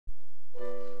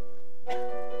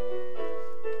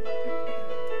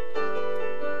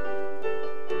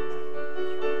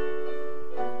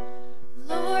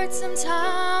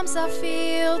times I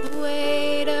feel the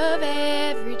weight of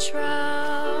every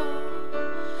trial.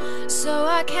 So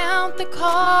I count the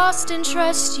cost and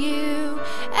trust you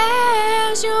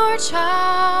as your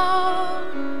child.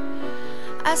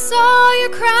 I saw your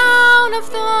crown of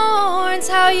thorns,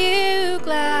 how you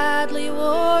gladly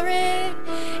wore it.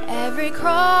 Every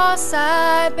cross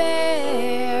I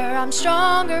bear, I'm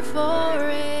stronger for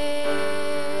it.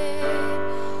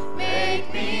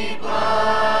 Make me blind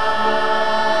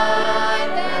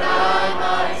that I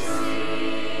might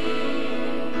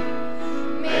see.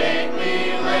 Make me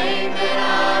lame that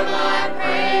I might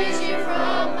praise you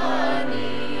from my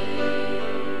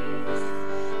knees.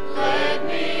 Let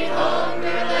me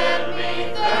hunger, let me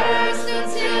thirst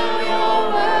until your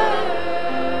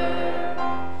word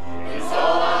is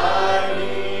all I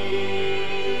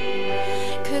need.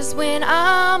 'Cause when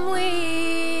I'm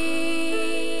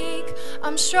weak,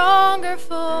 I'm stronger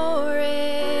for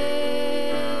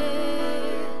it.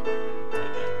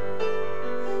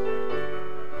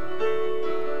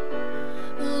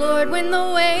 Lord, when the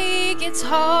way gets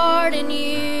hard and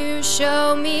you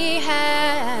show me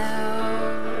how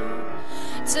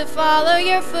to follow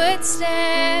your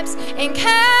footsteps and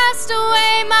cast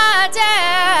away my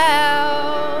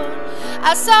doubt.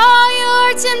 I saw your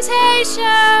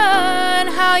temptation,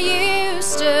 how you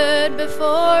stood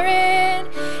before it.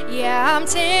 Yeah, I'm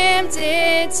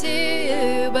tempted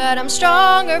too, but I'm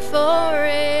stronger for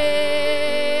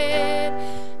it.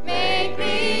 Make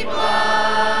me blind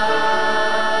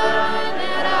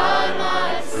that I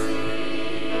might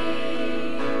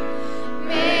see.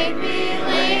 Make me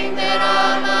lame that I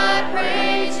might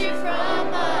praise you from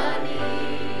my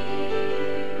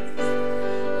knees.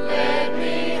 Let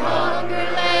me hunger,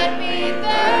 let me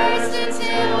thirst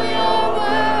until your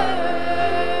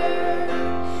word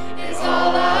is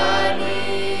all I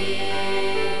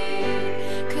need.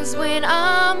 'Cause when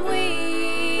I'm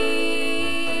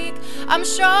weak, I'm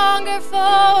stronger for